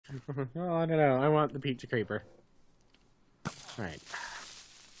Oh, I don't know. I want the pizza creeper. Alright.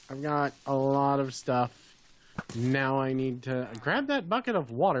 I've got a lot of stuff. Now I need to grab that bucket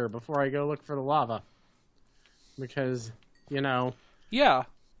of water before I go look for the lava. Because, you know... Yeah,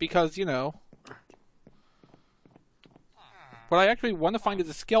 because, you know... What I actually want to find is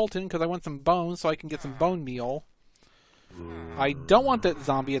a skeleton, because I want some bones so I can get some bone meal. I don't want that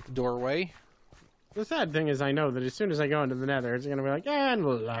zombie at the doorway. The sad thing is I know that as soon as I go into the nether, it's going to be like, and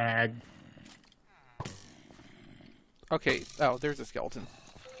lag. Okay, oh, there's a skeleton.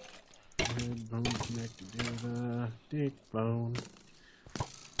 Bone connected to the dick bone.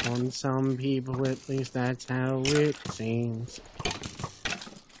 On some people, at least that's how it seems.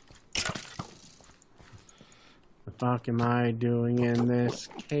 The fuck am I doing in this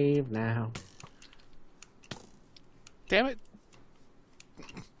cave now? Damn it.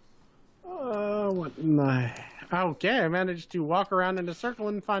 What in the... Okay, I managed to walk around in a circle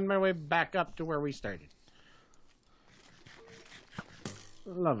and find my way back up to where we started.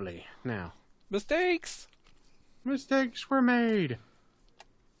 Lovely. Now. Mistakes! Mistakes were made.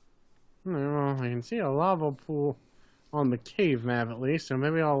 Well, I can see a lava pool on the cave map at least, so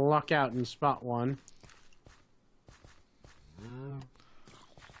maybe I'll luck out and spot one.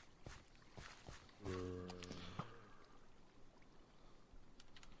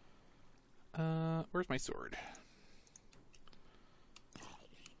 Where's my sword?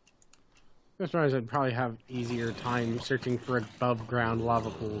 Just realized I'd probably have easier time searching for above ground lava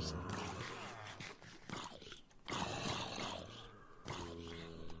pools.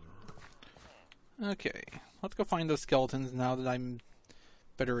 Okay, let's go find those skeletons now that I'm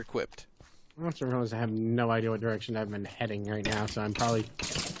better equipped. I also realize I have no idea what direction I've been heading right now, so I'm probably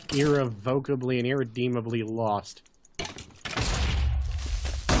irrevocably and irredeemably lost.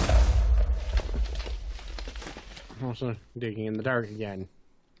 Also digging in the dark again.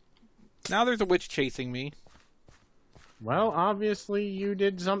 Now there's a witch chasing me. Well, obviously you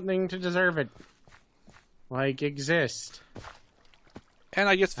did something to deserve it. Like, exist. And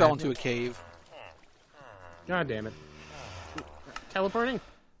I just fell into a cave. God damn it. Teleporting?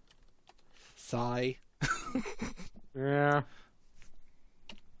 Sigh. Yeah.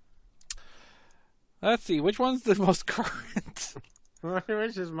 Let's see, which one's the most current?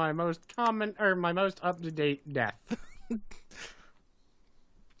 Which is my most common, or my most up-to-date death.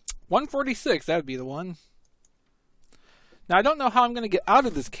 146, that would be the one. Now, I don't know how I'm going to get out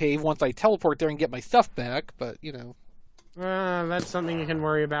of this cave once I teleport there and get my stuff back, but, you know. That's something you can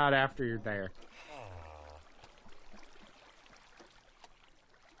worry about after you're there.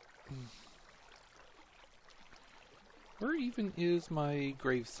 Where even is my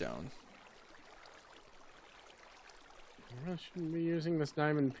gravestone? I shouldn't be using this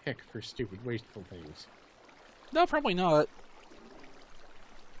diamond pick for stupid, wasteful things. No, probably not.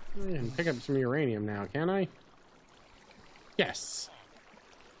 I can pick up some uranium now, can I? Yes.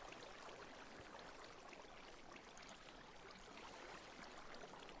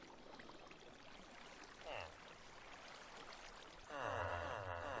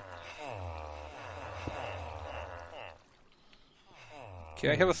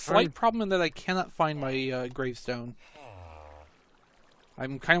 Okay, I have a slight problem in that I cannot find my gravestone.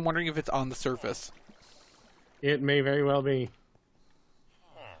 I'm kind of wondering if it's on the surface. It may very well be.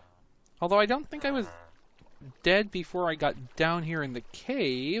 Although I don't think I was dead before I got down here in the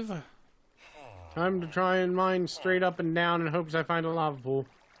cave. Time to try and mine straight up and down in hopes I find a lava pool.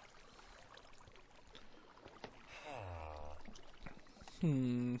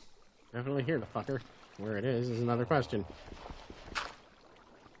 Definitely hear the fucker. Where it is another question.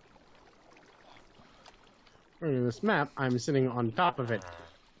 According to this map, I'm sitting on top of it.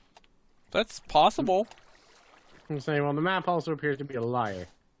 That's possible. I'm saying, well, the map also appears to be a liar.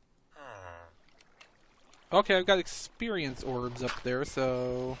 Okay, I've got experience orbs up there,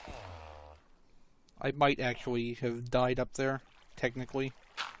 so I might actually have died up there, technically.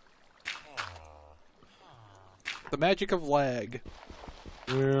 The magic of lag.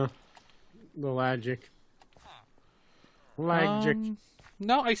 Yeah, the logic. Lagic.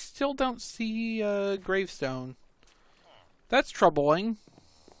 No, I still don't see gravestone. That's troubling.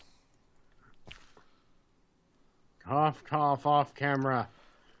 Cough, cough, off camera.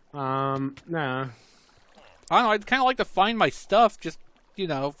 Nah. I don't know, I'd kind of like to find my stuff, just, you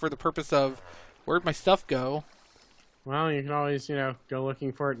know, for the purpose of, where'd my stuff go? Well, you can always, you know, go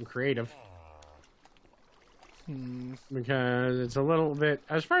looking for it in creative. Because it's a little bit...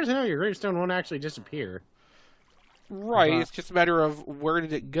 As far as I know, your gravestone won't actually disappear. Right, it's just a matter of where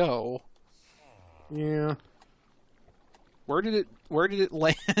did it go? Yeah. Where did it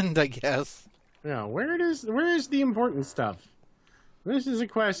land, I guess? Yeah, where is the important stuff? This is a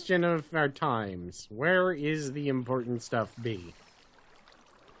question of our times. Where is the important stuff B?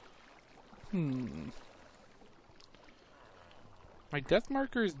 My death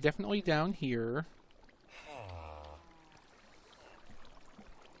marker is definitely down here.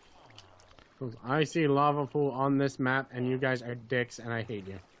 I see lava pool on this map, and you guys are dicks, and I hate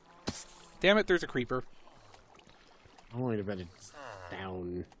you. Damn it, there's a creeper. Only to bet it's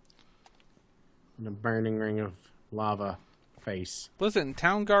down in a burning ring of lava face. Listen,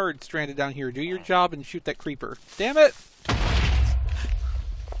 town guard stranded down here. Do your job and shoot that creeper. Damn it!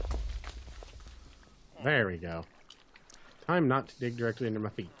 There we go. Time not to dig directly under my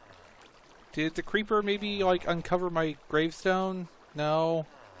feet. Did the creeper maybe, like, uncover my gravestone? No.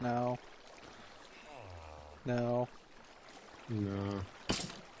 No. No. No.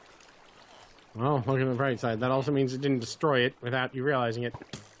 Well, look at the bright side. That also means it didn't destroy it without you realizing it.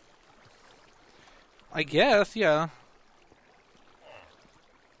 I guess, yeah.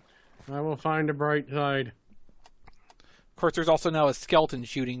 I will find a bright side. Of course, there's also now a skeleton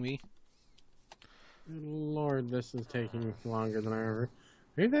shooting me. Good Lord, this is taking longer than I ever.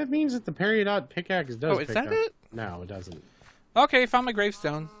 Maybe that means that the periodot pickaxe does. Oh, is pick that up. it? No, it doesn't. Okay, found my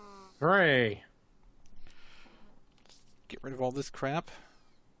gravestone. Hooray! Get rid of all this crap.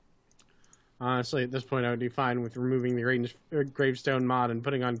 Honestly, at this point, I would be fine with removing the gravestone mod and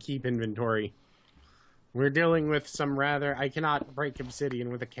putting on keep inventory. We're dealing with some rather... I cannot break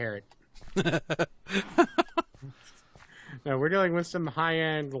obsidian with a carrot. No, we're dealing with some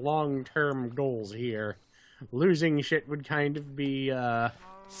high-end, long-term goals here. Losing shit would kind of be,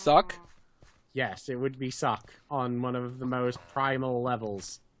 Suck? Yes, it would be suck on one of the most primal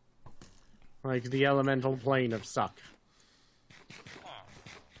levels. Like the elemental plane of suck.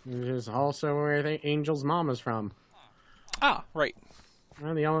 Which is also where the angel's mom is from. Ah, right.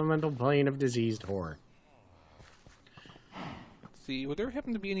 And the elemental plane of diseased whore. Let's see, would there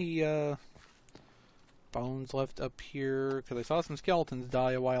happen to be any, bones left up here? Because I saw some skeletons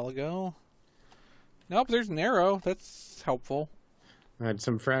die a while ago. Nope, there's an arrow. That's helpful. I had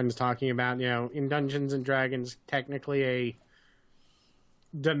some friends talking about, you know, in Dungeons and Dragons, technically a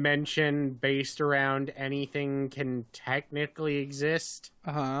dimension based around anything can technically exist.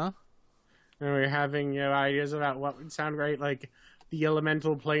 Uh-huh. And we're having, you know, ideas about what would sound great, like the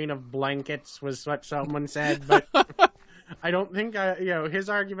elemental plane of blankets was what someone said, but I don't think, you know, his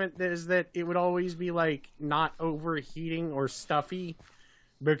argument is that it would always be, like, not overheating or stuffy,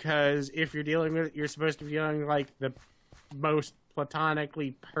 because if you're dealing with it, you're supposed to be dealing, like, the most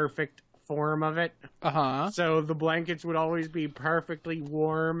platonically perfect form of it. Uh-huh. So the blankets would always be perfectly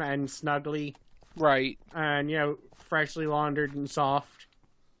warm and snuggly. Right. And, you know, freshly laundered and soft.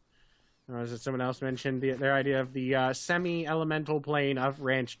 As someone else mentioned, their idea of the semi-elemental plane of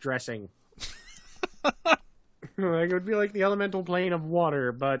ranch dressing. Like, it would be like the elemental plane of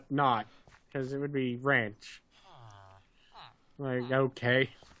water, but not. Because it would be ranch. Like, okay.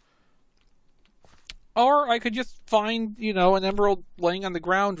 Or I could just find, you know, an emerald laying on the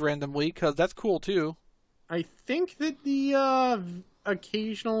ground randomly, because that's cool, too. I think that the,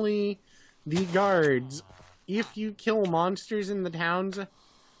 occasionally, the guards, if you kill monsters in the towns,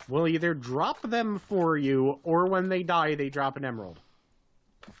 will either drop them for you, or when they die, they drop an emerald.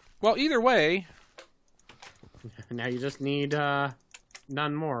 Well, either way... Now you just need,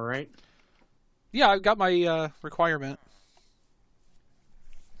 none more, right? Yeah, I've got my, requirement.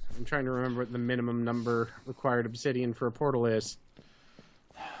 I'm trying to remember what the minimum number required obsidian for a portal is.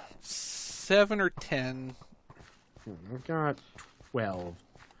 7 or 10. I've got 12.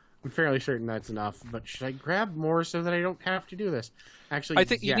 I'm fairly certain that's enough, but should I grab more so that I don't have to do this? Actually, I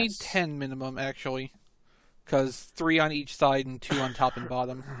think yes. you need 10 minimum, actually. Because 3 on each side and 2 on top and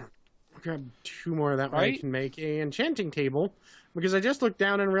bottom. Grab 2 more, that way Right? I can make a enchanting table, because I just looked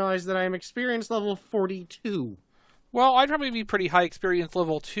down and realized that I am experience level 42. Well, I'd probably be pretty high experience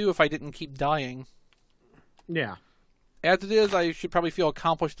level 2 if I didn't keep dying. Yeah. As it is, I should probably feel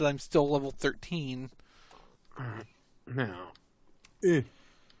accomplished that I'm still level 13. Now. Alright,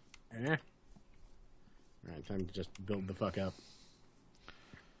 time to just build the fuck up.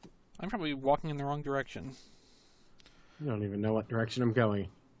 I'm probably walking in the wrong direction. I don't even know what direction I'm going.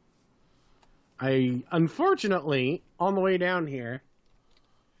 I, unfortunately, on the way down here,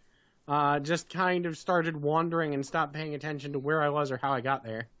 just kind of started wandering and stopped paying attention to where I was or how I got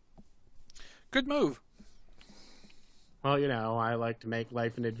there. Good move. Well, you know, I like to make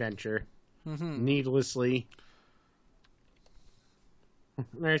life an adventure. Mm-hmm. Needlessly.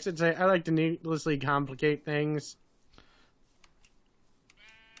 I should say, I like to needlessly complicate things.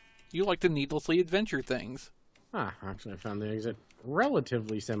 You like to needlessly adventure things. Actually, I found the exit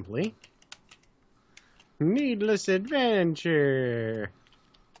relatively simply. Needless adventure.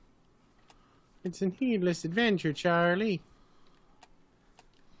 It's a needless adventure, Charlie.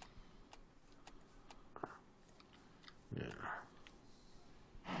 Yeah.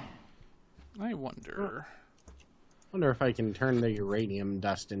 I wonder If I can turn the uranium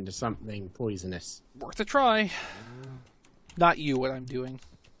dust into something poisonous. worth a try. Not you, what I'm doing.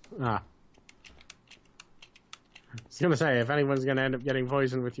 Ah. I was gonna say, if anyone's gonna end up getting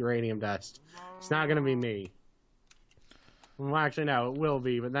poisoned with uranium dust, it's not gonna be me. Well, actually, no, it will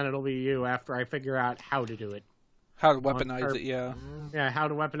be, but then it'll be you after I figure out how to do it. How to weaponize it, yeah. Yeah, how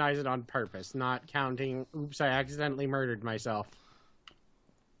to weaponize it on purpose, not counting, oops, I accidentally murdered myself.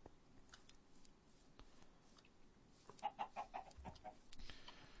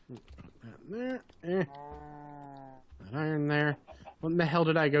 That there. That iron there. What in the hell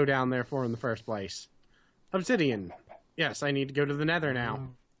did I go down there for in the first place? Obsidian. Yes, I need to go to the nether now.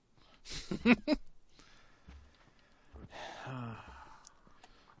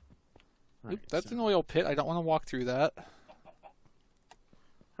 Oop, that's an oil pit. I don't want to walk through that.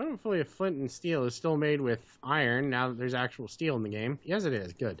 Hopefully a flint and steel is still made with iron now that there's actual steel in the game. Yes, it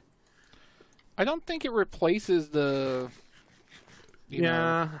is. Good. I don't think it replaces the...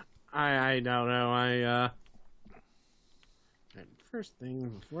 Yeah, I don't know. First thing,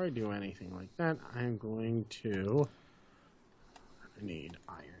 before I do anything like that, I'm going to... I need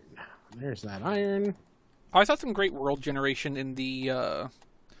iron. There's that iron. I saw some great world generation in the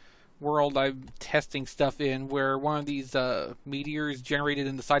world I'm testing stuff in, where one of these meteors generated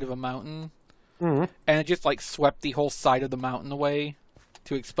in the side of a mountain, and it just like swept the whole side of the mountain away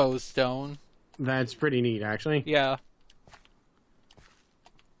to expose stone. That's pretty neat, actually. Yeah.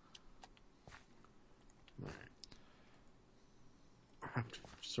 I'll have to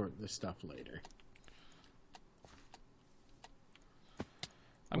sort this stuff later.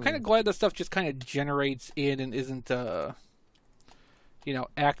 I'm kind of glad that stuff just kind of generates in and isn't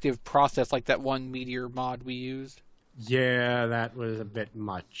active process like that one meteor mod we used. Yeah, that was a bit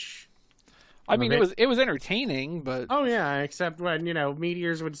much. I mean, it was entertaining, but oh yeah, except when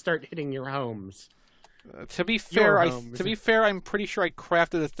meteors would start hitting your homes. To be fair, I'm pretty sure I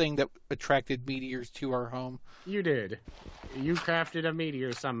crafted a thing that attracted meteors to our home. You did. You crafted a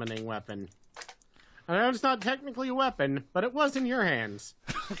meteor summoning weapon. I know it's not technically a weapon, but it was in your hands.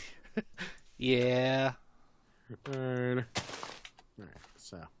 Yeah. Alright,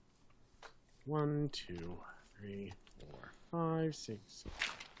 so 1, 2, 3, 4, 5, 6.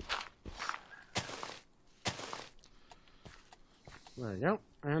 There we go.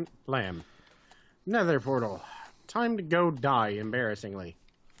 And blam. Nether portal. Time to go die, embarrassingly.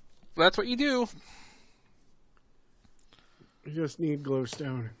 That's what you do. You just need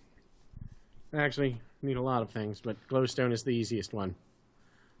glowstone. Actually, need a lot of things, but glowstone is the easiest one.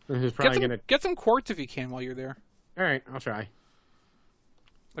 This is probably get some quartz if you can while you're there. Alright, I'll try.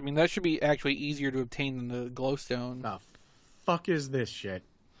 I mean, that should be actually easier to obtain than the glowstone. The fuck is this shit?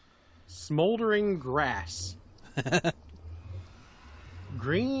 Smoldering grass.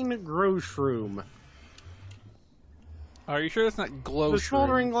 Green grow shroom. Are you sure that's not glow? The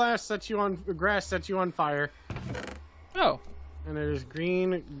smoldering grass sets you on fire. Oh. And it is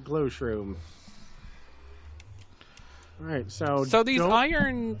green glow shroom. Alright, so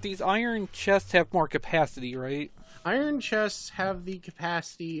these iron chests have more capacity, right? Iron chests have the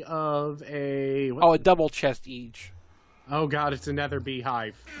capacity of a double chest each. Oh god, it's a nether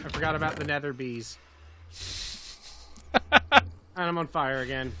beehive. I forgot about the nether bees. And I'm on fire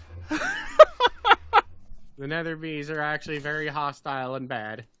again. The nether bees are actually very hostile and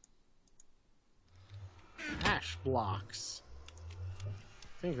bad. Ash blocks.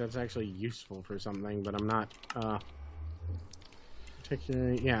 I think that's actually useful for something, but I'm not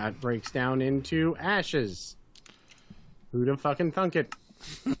particularly... Yeah, it breaks down into ashes. Who'd have fucking thunk it?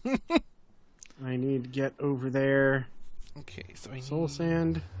 I need to get over there. Okay, so soul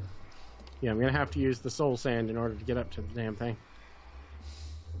sand. Yeah, I'm gonna have to use the soul sand in order to get up to the damn thing.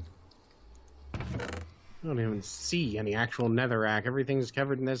 I don't even see any actual netherrack. Everything's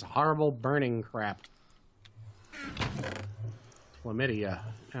covered in this horrible burning crap. Chlamydia.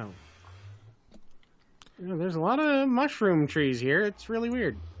 Oh. Yeah, there's a lot of mushroom trees here. It's really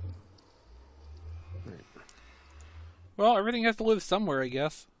weird. Right. Well, everything has to live somewhere, I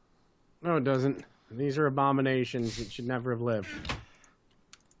guess. No, it doesn't. These are abominations that should never have lived.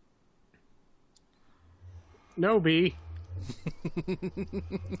 No, bee.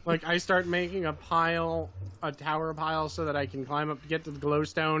 Like, I start making a tower pile so that I can climb up to get to the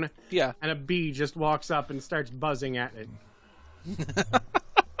glowstone. Yeah. And a bee just walks up and starts buzzing at it.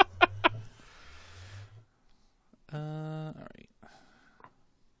 Alright.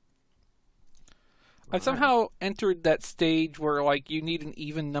 I've somehow entered that stage where, like, you need an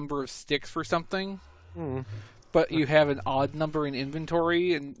even number of sticks for something, but you have an odd number in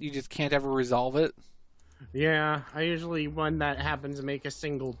inventory, and you just can't ever resolve it. Yeah, I usually, when that happens, make a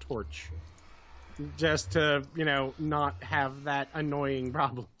single torch. Just to, you know, not have that annoying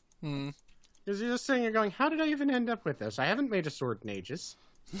problem. Because you're just sitting here going, how did I even end up with this? I haven't made a sword in ages.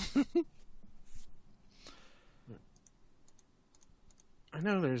 I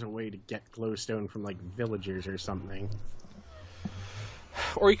know there's a way to get glowstone from, like, villagers or something.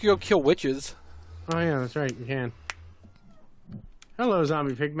 Or you could go kill witches. Oh, yeah, that's right, you can. Hello,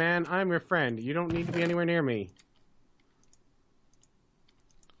 zombie pigman. I'm your friend. You don't need to be anywhere near me.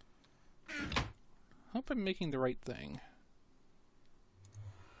 Hope I'm making the right thing.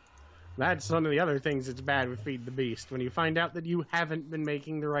 That's one of the other things that's bad with Feed the Beast. When you find out that you haven't been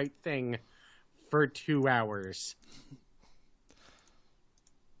making the right thing for 2 hours.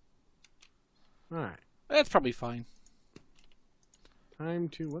 Alright. That's probably fine. Time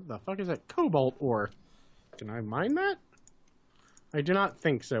to... What the fuck is that? Cobalt ore. Can I mine that? I do not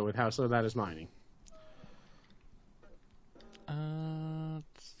think so with how slow that is mining.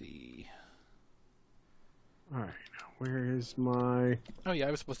 Let's see. Alright, where is my... Oh yeah,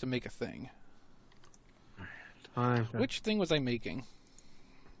 I was supposed to make a thing. Time to... Which thing was I making?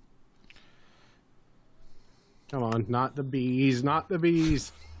 Come on, not the bees, not the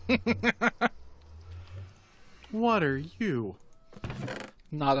bees. What are you?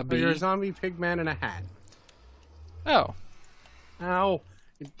 Not a bee. You're a zombie pigman in a hat. Oh. Ow.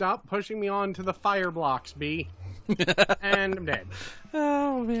 Stop pushing me onto the fire blocks, bee. And I'm dead.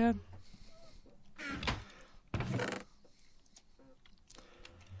 Oh, man.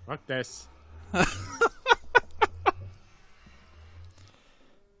 Fuck this.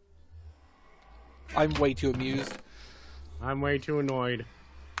 I'm way too amused. I'm way too annoyed.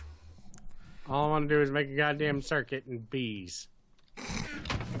 All I want to do is make a goddamn circuit and bees.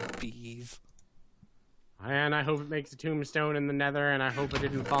 Bees. And I hope it makes a tombstone in the nether, and I hope it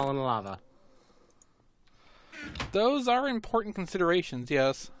didn't fall in lava. Those are important considerations,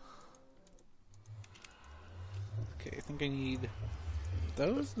 yes. Okay, I think I need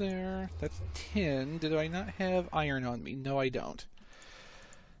those there. That's tin. Did I not have iron on me? No, I don't.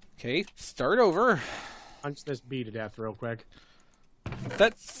 Okay, start over. Punch this bee to death real quick.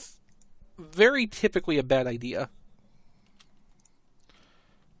 That's very typically a bad idea.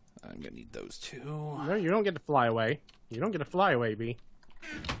 I'm gonna need those two. No, you don't get to fly away. You don't get to fly away, bee.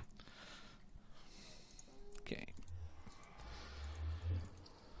 Okay.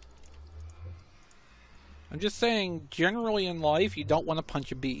 I'm just saying, generally in life, you don't want to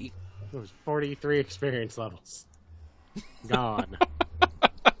punch a bee. Those 43 experience levels. Gone.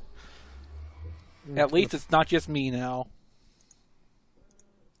 At least it's not just me now.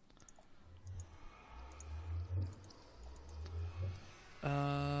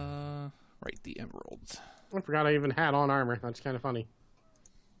 Right, the emeralds. I forgot I even had on armor. That's kind of funny.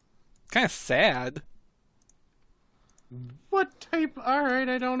 Kind of sad. What type? Alright,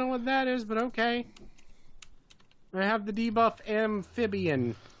 I don't know what that is, but okay. I have the debuff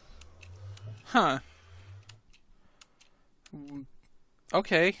amphibian. Huh.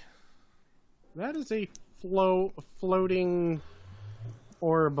 Okay. That is a floating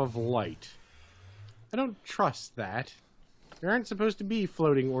orb of light. I don't trust that. There aren't supposed to be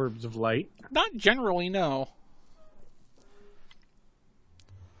floating orbs of light. Not generally, no.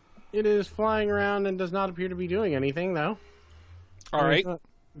 It is flying around and does not appear to be doing anything, though. All right. It's not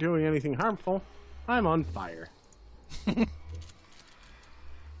doing anything harmful. I'm on fire.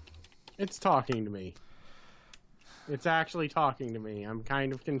 It's talking to me. It's actually talking to me. I'm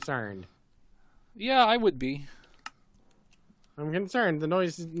kind of concerned. Yeah, I would be. I'm concerned. The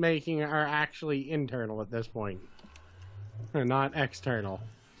noises it's making are actually internal at this point. They're not external.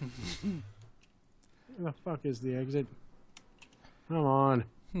 Where the fuck is the exit? Come on.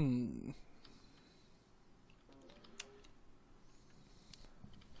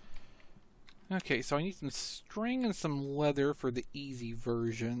 Okay, so I need some string and some leather for the easy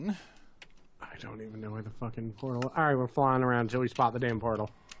version. I don't even know where the fucking portal... Alright, we're flying around until we spot the damn portal.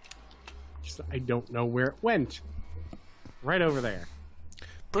 Just, I don't know where it went. Right over there.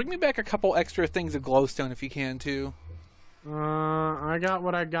 Bring me back a couple extra things of glowstone if you can, too. I got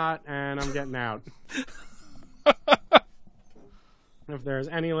what I got, and I'm getting out. If there's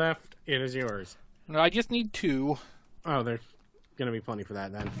any left, it is yours. No, I just need 2. Oh, there's gonna be plenty for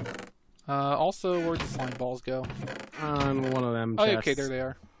that, then. Also, where'd the slime balls go? On one of them Oh, chests. okay, there they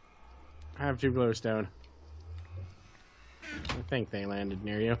are. I have 2 glowstone. I think they landed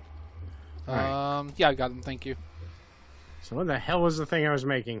near you. Yeah, I got them, thank you. So what the hell was the thing I was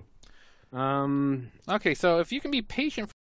making? Um. Okay, so if you can be patient